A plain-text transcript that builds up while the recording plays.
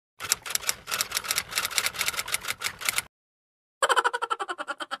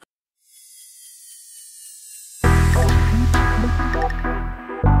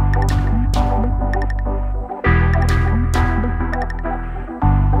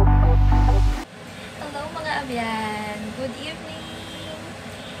kaabyan! Good evening!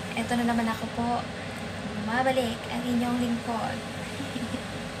 Eto na naman ako po. Bumabalik ang inyong lingkod.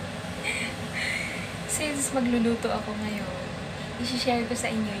 Since magluluto ako ngayon, i-share ko sa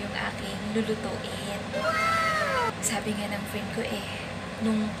inyo yung aking lulutuin. Sabi nga ng friend ko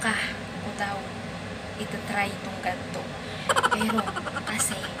nung ko daw ito-try itong ganito. Pero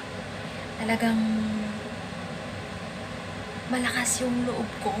kasi talagang malakas yung loob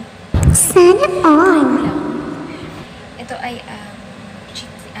ko. Sana all. Ito ay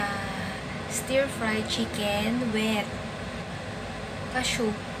stir-fried chicken with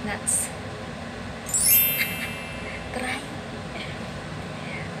cashew nuts. Try.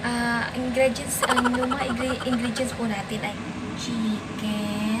 Yung mga ingredients po natin ay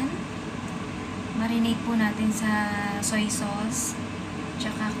chicken. Marinate po natin sa soy sauce.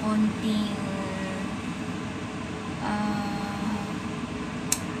 Tsaka konting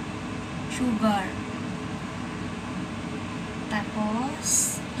sugar.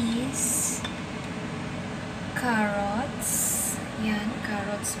 Tapos is carrots. Yan,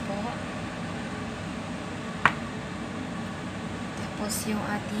 carrots po. Tapos yung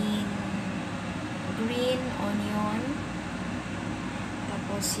ating green onion.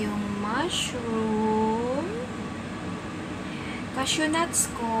 Tapos yung mushroom. Cashew nuts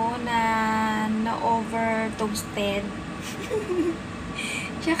ko na over toasted.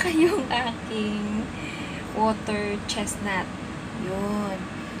 Tsaka yung aking water chestnut. Yun.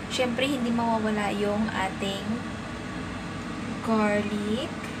 Siyempre, hindi mawawala yung ating garlic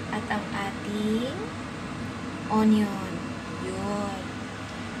at ang ating onion. Yun.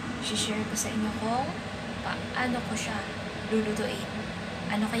 Share ko sa inyo kung paano ko siya lulutuin.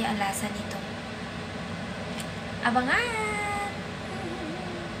 Ano kaya ang lasa nito? Abangan!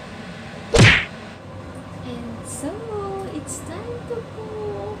 And so, it's time to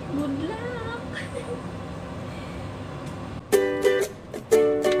cook. Good luck!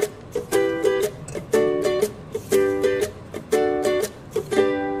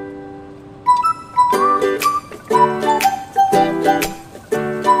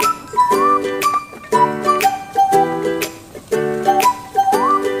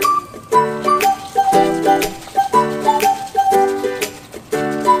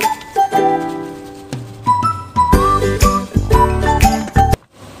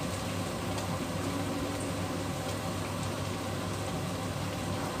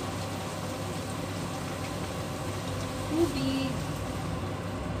 Movie.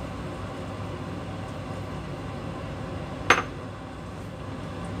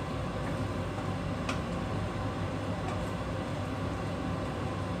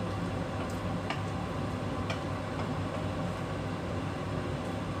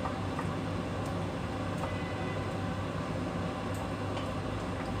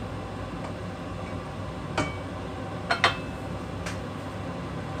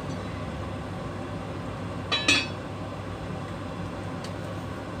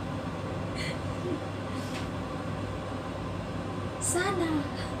 Sana.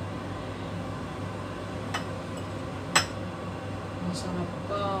 Masarap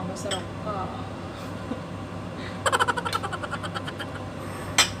ka, masarap ka.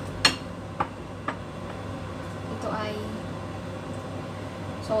 Ito ay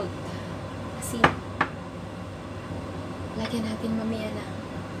salt. Asin. Lagyan natin mamaya ng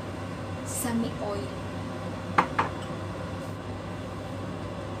sesame oil.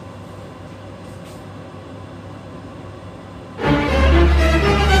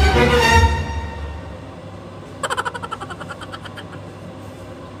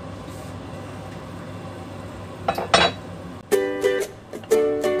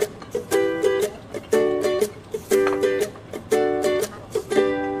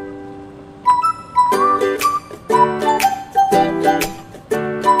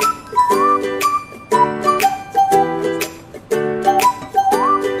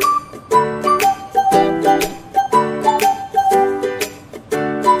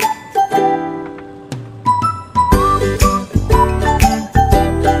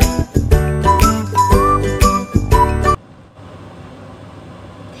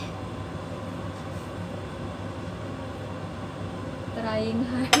 Trying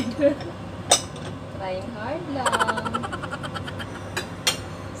hard. Trying hard lang.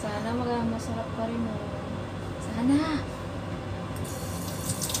 Sana masarap pa rin mo. Sana.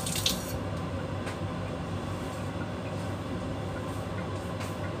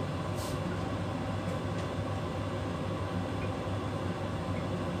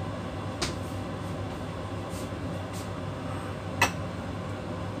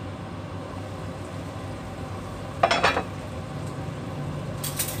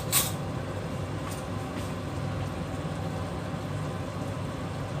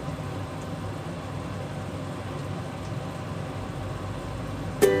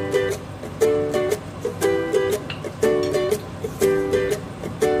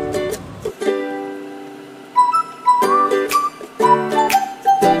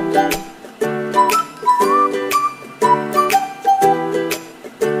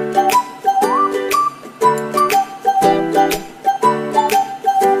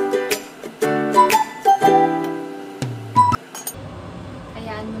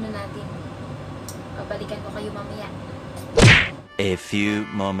 few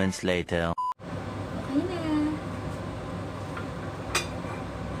moments later. Okay na.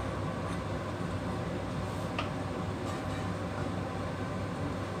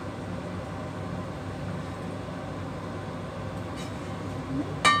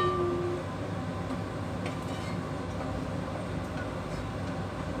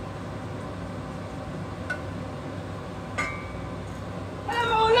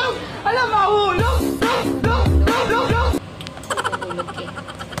 Nahulog eh.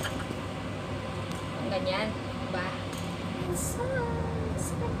 Ang ganyan, ba?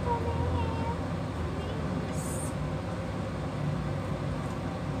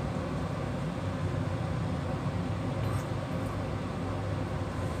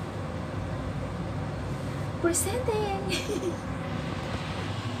 Presenting!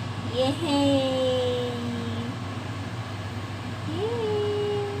 Yay!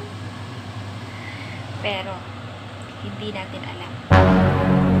 Yay! Pero, hindi natin alam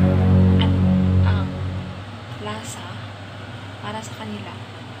at ang lasa para sa kanila.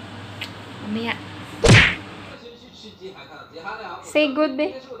 Mamaya. Say good,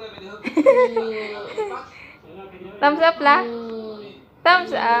 be. Thumbs up, la.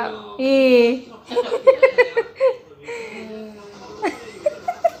 Thumbs up. Eh.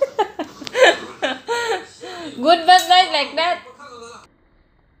 Good but not like that.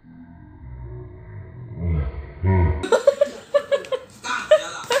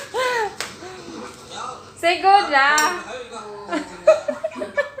 Say good lah.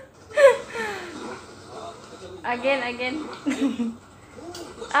 Again.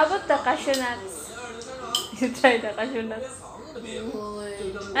 About the cashew nuts. You try the cashew nuts.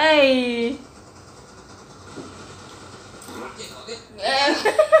 Ay.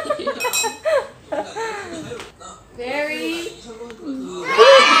 Very.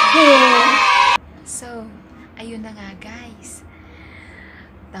 So, ayun na nga guys.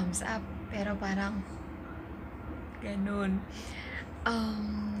 Thumbs up. Pero parang ganun.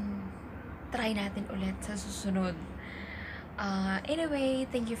 Try natin ulit sa susunod. Anyway,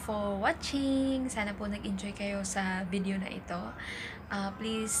 thank you for watching. Sana po nag-enjoy kayo sa video na ito.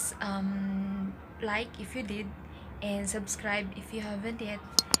 Please like if you did, and subscribe if you haven't yet,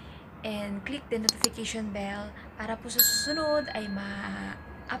 and click the notification bell para po sa susunod ay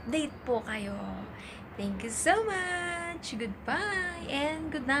ma-update po kayo. Thank you so much. Goodbye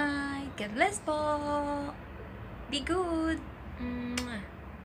and good night. God bless po. Be good. Mwah.